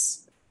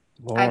Lawrence.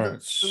 Believe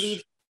Lawrence.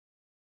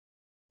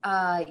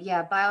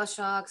 yeah,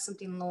 BioShock,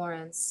 something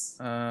Lawrence.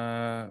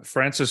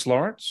 Francis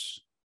Lawrence.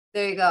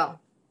 There you go.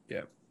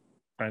 Yeah, He's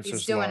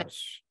Francis doing it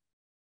Lawrence.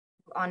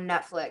 on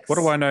What do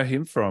Netflix. I know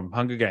him from?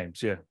 Hunger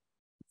Games. Yeah, of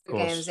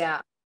Games, course.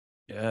 yeah.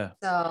 Yeah.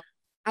 So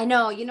I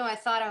know, I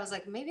thought I was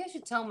like, maybe I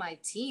should tell my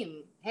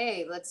team,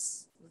 hey,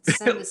 let's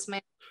send this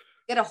man,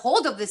 get a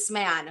hold of this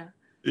man.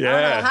 I don't know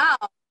Yeah. how.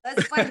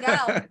 Let's find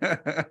out.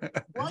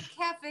 What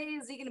cafe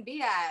is he gonna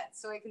be at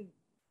so I can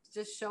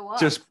just show up?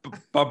 Just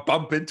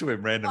bump into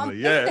him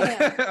randomly. Bump into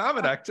Yeah, him. I'm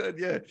an actor.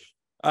 Yeah.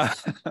 Uh,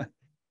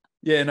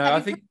 yeah. No, Have I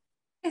you think.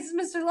 It's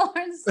Mr.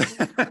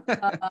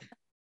 Lawrence?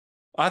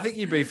 I think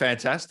you'd be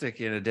fantastic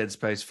in a Dead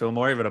Space film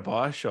or even a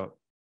Bioshock.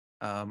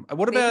 What Thank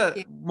you. about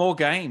more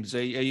games?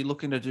 Are you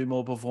looking to do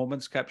more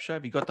performance capture?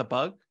 Have you got the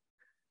bug?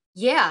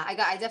 Yeah, I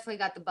definitely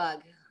got the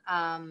bug.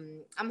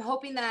 I'm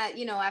hoping that,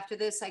 after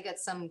this I get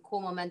some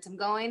cool momentum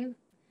going.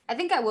 I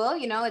think I will,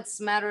 it's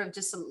a matter of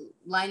just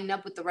lining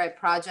up with the right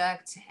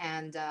project.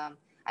 And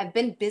I've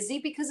been busy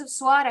because of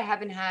SWAT. I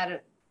haven't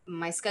had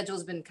my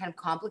schedule's been kind of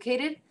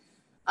complicated.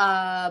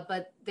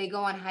 But they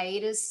go on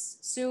hiatus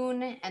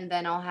soon, and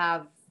then I'll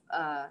have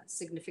a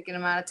significant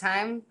amount of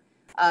time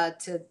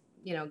to,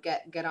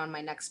 get on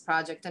my next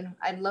project. And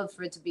I'd love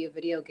for it to be a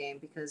video game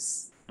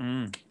because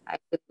Mm. I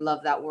really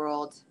love that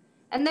world.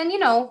 And then,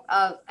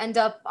 end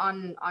up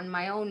on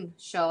my own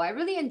show. I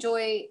really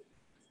enjoy.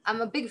 I'm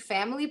a big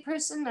family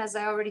person, as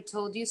I already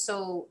told you.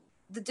 So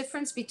the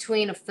difference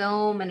between a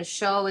film and a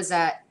show is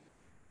that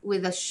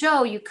with a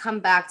show, you come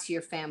back to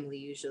your family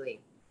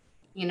usually,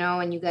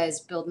 and you guys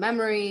build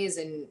memories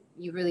and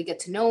you really get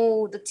to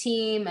know the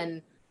team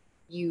and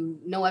you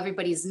know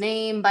everybody's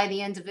name by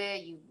the end of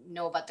it. You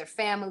know about their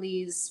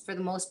families. For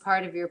the most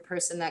part, if you're a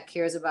person that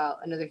cares about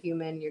another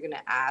human, you're going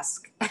to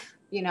ask,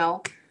 you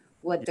know,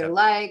 what they're Yep.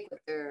 like,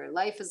 what their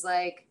life is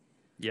like.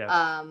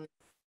 Yeah.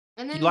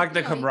 And You then, like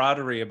the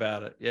camaraderie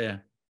about it. Yeah.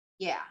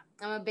 yeah,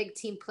 I'm a big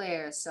team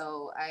player.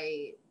 So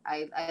I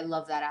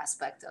love that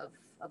aspect of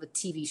a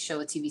TV show,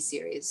 a TV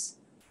series.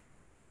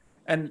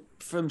 And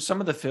from some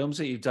of the films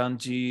that you've done,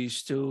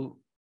 is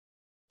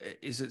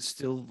it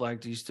still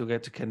like, do you still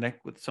get to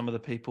connect with some of the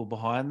people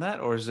behind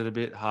that? Or is it a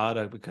bit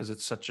harder because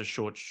it's such a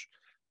short,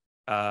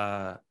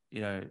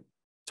 you know,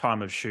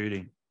 time of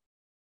shooting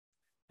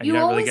and you You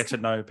don't really always, get to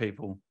know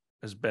people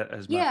as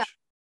yeah, much?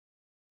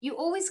 you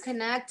always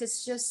connect.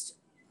 It's just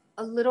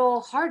a little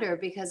harder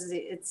because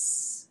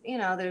it's,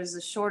 there's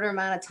a shorter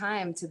amount of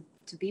time to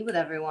be with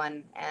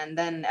everyone, and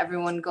then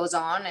everyone goes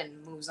on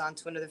and moves on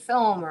to another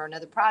film or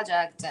another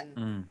project. And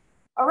Mm.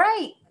 all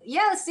right,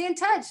 yeah, let's stay in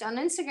touch on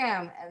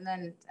Instagram. And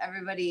then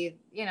everybody,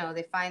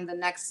 they find the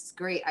next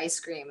great ice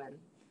cream and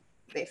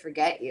they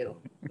forget you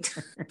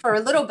for a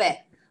little bit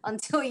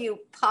until you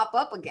pop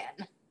up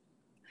again.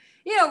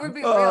 We're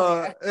being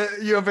real here.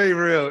 You're being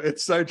real.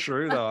 It's so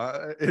true,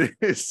 though. It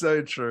is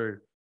so true.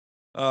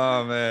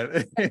 Oh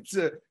man,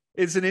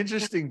 it's an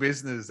interesting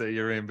business that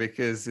you're in,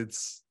 because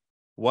it's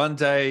one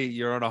day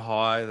you're on a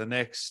high, the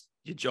next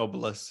you're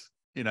jobless.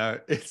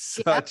 It's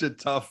Yeah, such a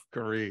tough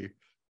career.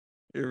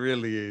 It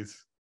really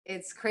is.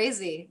 it's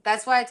crazy.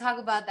 That's why I talk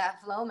about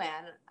that flow,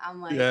 man.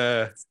 I'm like,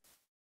 Yeah, it's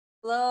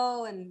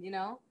flow, and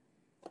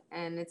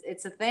and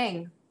it's a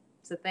thing.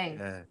 It's a thing.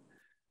 yeah.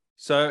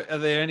 So, are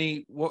there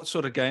what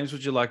sort of games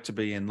would you like to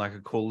be in? Like a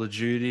Call of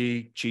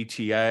Duty,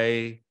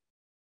 GTA,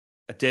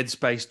 a Dead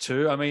Space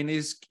 2? I mean,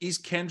 is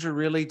Kendra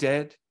really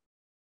dead?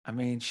 I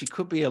mean, she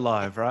could be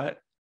alive, right?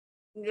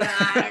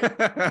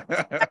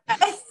 Yeah.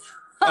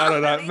 I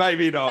don't know.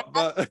 Maybe not,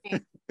 but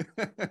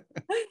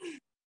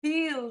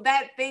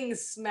That thing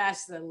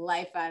smashed the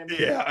life out of me.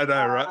 yeah, I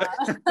know, right?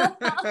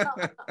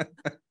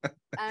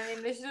 I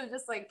mean, they should have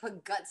just like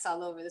put guts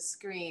all over the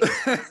screen.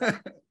 Is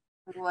like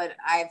what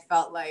I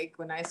felt like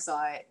when I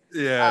saw it.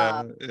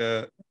 Yeah,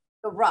 yeah,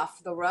 The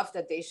rough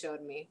that they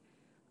showed me.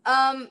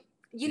 Um,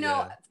 you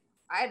know, yeah.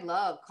 I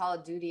love Call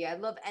of Duty. I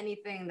love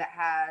anything that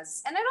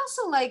has, and I'd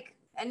also like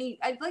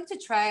I'd like to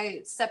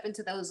try step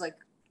into those like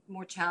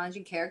more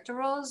challenging character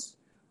roles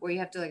where you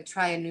have to like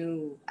try a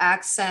new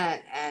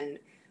accent and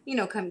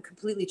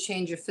completely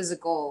change your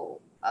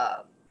physical,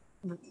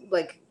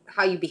 like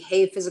how you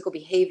behave, physical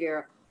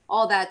behavior,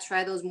 all that.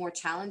 Try those more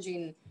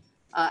challenging.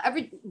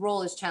 Every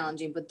role is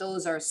challenging, but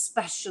those are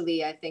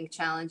especially, I think,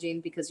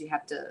 challenging because you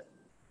have to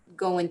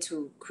go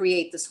into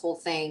create this whole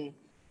thing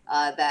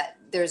that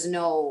there's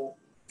no.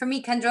 For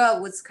me,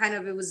 Kendra was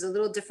it was a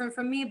little different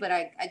from me, but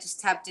I just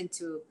tapped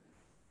into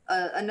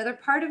another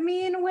part of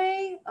me in a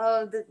way.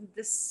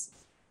 This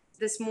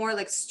more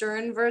like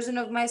stern version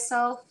of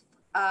myself.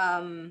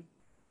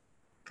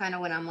 Kind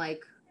of when I'm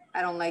like,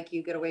 I don't like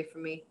you, get away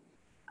from me.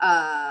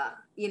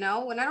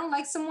 When I don't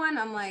like someone,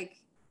 I'm like,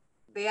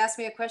 they ask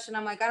me a question,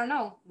 I'm like, I don't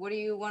know. What do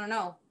you want to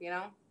know?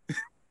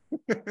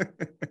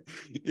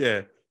 Yeah,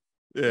 yeah,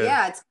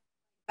 Yeah, it's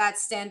that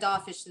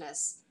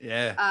standoffishness.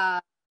 yeah,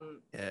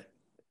 Um, yeah.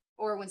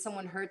 or when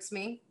someone hurts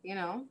me,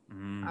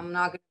 Mm. I'm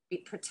not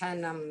gonna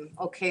pretend I'm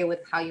okay with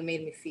how you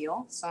made me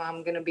feel. So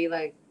I'm gonna be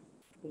like,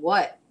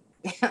 what?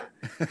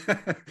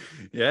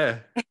 Yeah,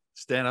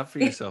 stand up for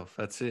yourself.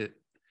 That's it.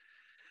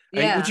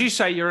 Hey, would Yeah. you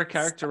say you're a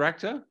character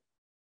actor?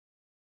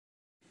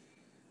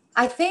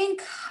 I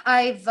think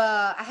I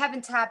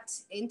haven't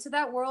tapped into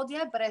that world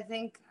yet, but I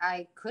think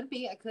I could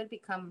be. I could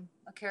become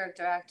a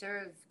character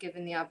actor if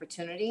given the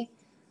opportunity.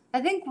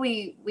 I think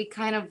we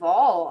kind of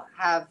all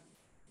have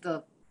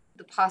the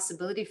the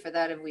possibility for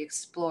that if we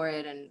explore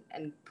it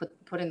and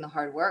put in the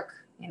hard work.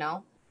 Hmm.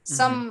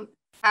 Some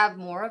have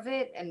more of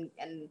it and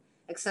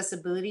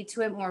accessibility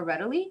to it more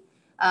readily,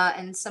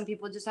 and some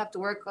people just have to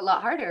work a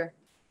lot harder.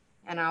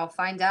 And I'll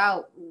find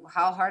out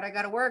how hard I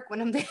got to work when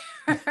I'm there.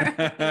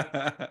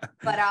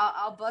 But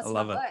I'll I bust my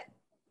love it.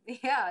 butt.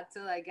 Yeah,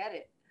 till I get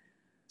it.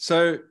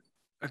 So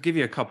I'll give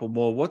you a couple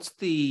more. What's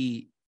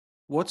the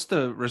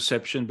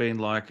reception been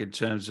like in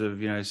terms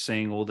of,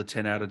 seeing all the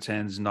 10 out of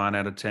 10s, 9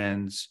 out of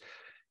 10s,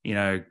 you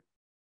know,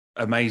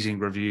 amazing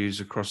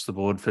reviews across the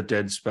board for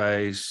Dead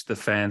Space. The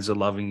fans are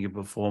loving your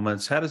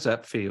performance. How does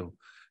that feel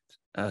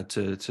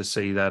to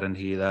see that and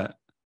hear that?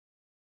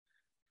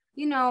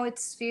 It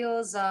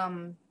feels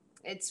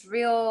it's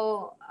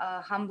real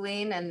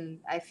humbling, and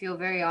I feel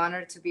very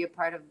honored to be a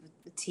part of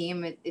the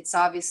team. It's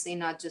obviously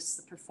not just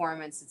the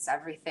performance, it's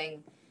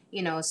everything.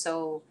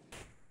 So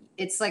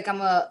it's like I'm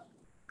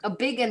a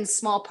big and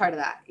small part of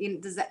that.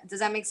 Does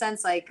that make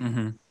sense? Like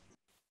Hmm.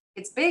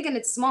 it's big and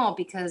it's small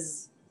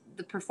because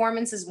the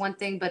performance is one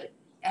thing, but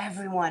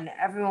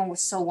everyone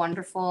was so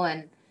wonderful,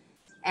 and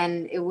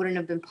it wouldn't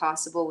have been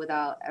possible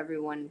without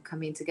everyone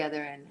coming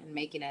together and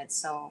making it.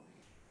 So,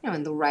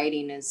 and the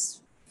writing is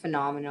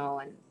phenomenal,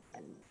 and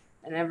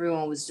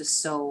everyone was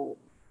just so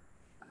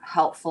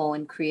helpful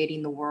in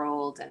creating the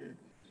world and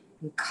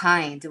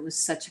kind. It was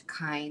such a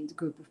kind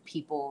group of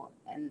people,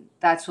 and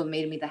that's what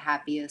made me the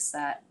happiest.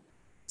 That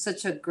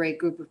such a great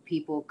group of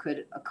people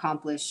could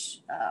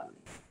accomplish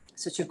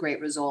such a great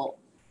result.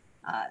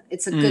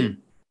 It's a good,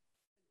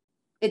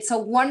 it's a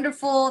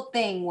wonderful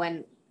thing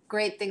when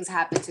great things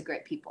happen to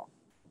great people.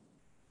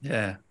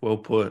 Yeah, well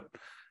put.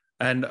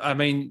 And I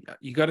mean,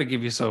 you got to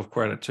give yourself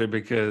credit too,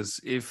 because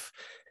if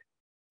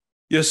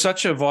you're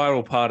such a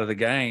vital part of the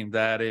game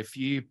that if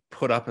you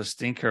put up a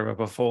stinker of a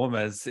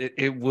performance,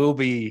 it will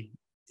be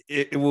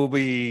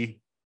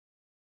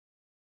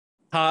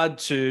hard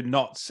to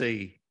not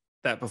see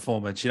that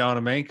performance. You know what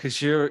I mean?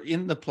 Because you're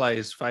in the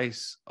player's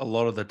face a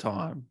lot of the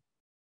time,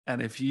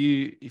 and if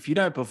you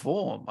don't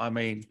perform, I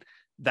mean,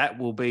 that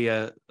will be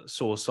a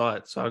sore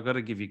sight. So I've got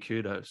to give you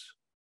kudos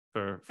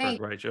for a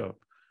great job.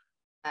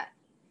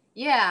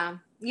 Yeah,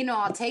 you know,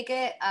 I'll take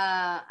it.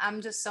 I'm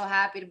just so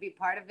happy to be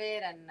part of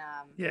it, and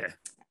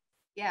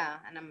yeah,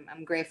 and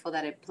I'm grateful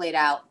that it played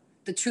out.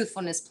 The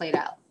truthfulness played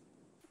out.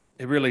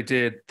 It really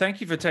did.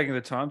 Thank you for taking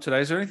the time today.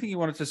 Is there anything you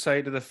wanted to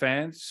say to the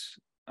fans?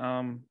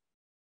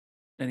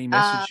 Any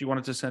message you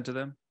wanted to send to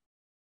them?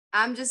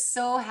 I'm just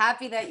so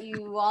happy that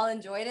you all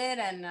enjoyed it,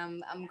 and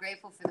I'm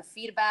grateful for the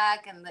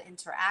feedback and the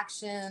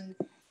interaction,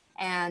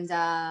 and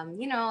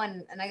you know,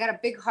 and I got a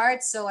big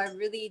heart, so I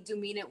really do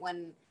mean it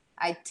when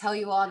I tell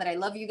you all that I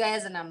love you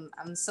guys, and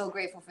I'm so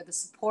grateful for the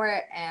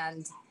support,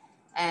 and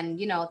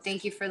you know,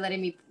 thank you for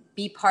letting me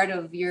be part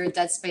of your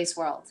Dead Space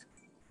world.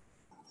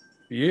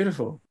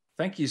 Beautiful.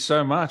 Thank you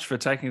so much for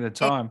taking the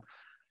time.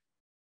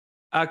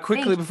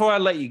 Quickly, before I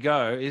let you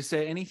go, is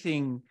there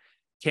anything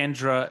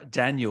Kendra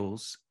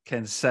Daniels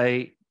can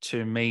say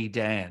to me,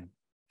 Dan,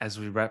 as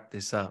we wrap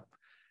this up?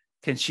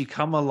 Can she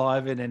come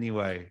alive in any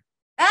way?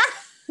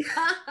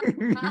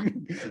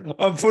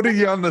 I'm putting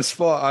you on the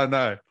spot, I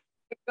know.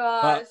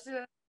 Gosh.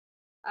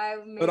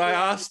 But I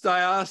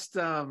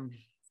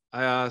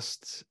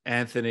asked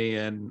Anthony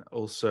and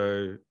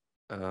also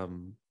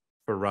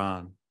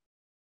Farhan.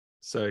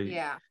 So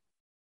yeah.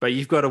 But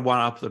you've got to one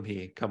up them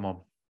here. Come on.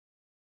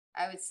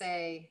 I would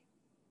say,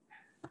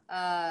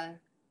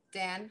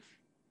 Dan,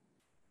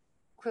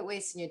 quit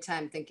wasting your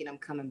time thinking I'm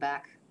coming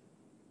back.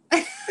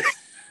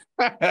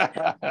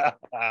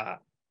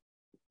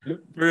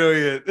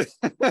 Brilliant.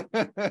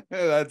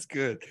 That's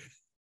good.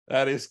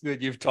 That is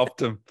good. You've topped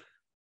them.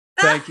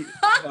 Thank you.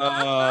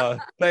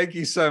 Thank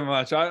you so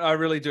much. I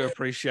really do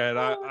appreciate it.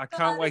 I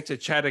can't wait to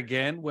chat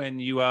again when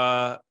you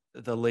are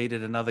the lead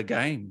at another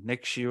game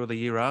next year or the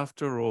year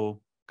after, or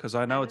because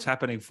I know it's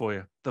happening for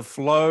you. The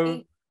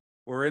flow,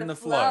 we're in the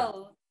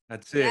flow.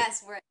 That's it.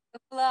 Yes, we're in the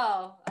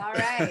flow. All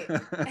right.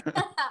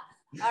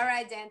 All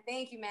right, Dan.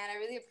 Thank you, man. I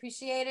really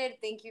appreciate it.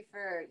 Thank you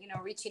for, you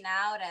know, reaching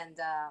out, and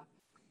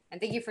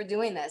thank you for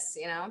doing this,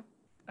 you know.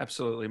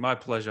 Absolutely. My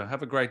pleasure.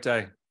 Have a great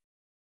day.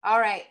 All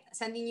right.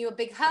 Sending you a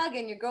big hug,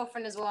 and your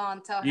girlfriend as well,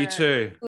 and tell her. You too.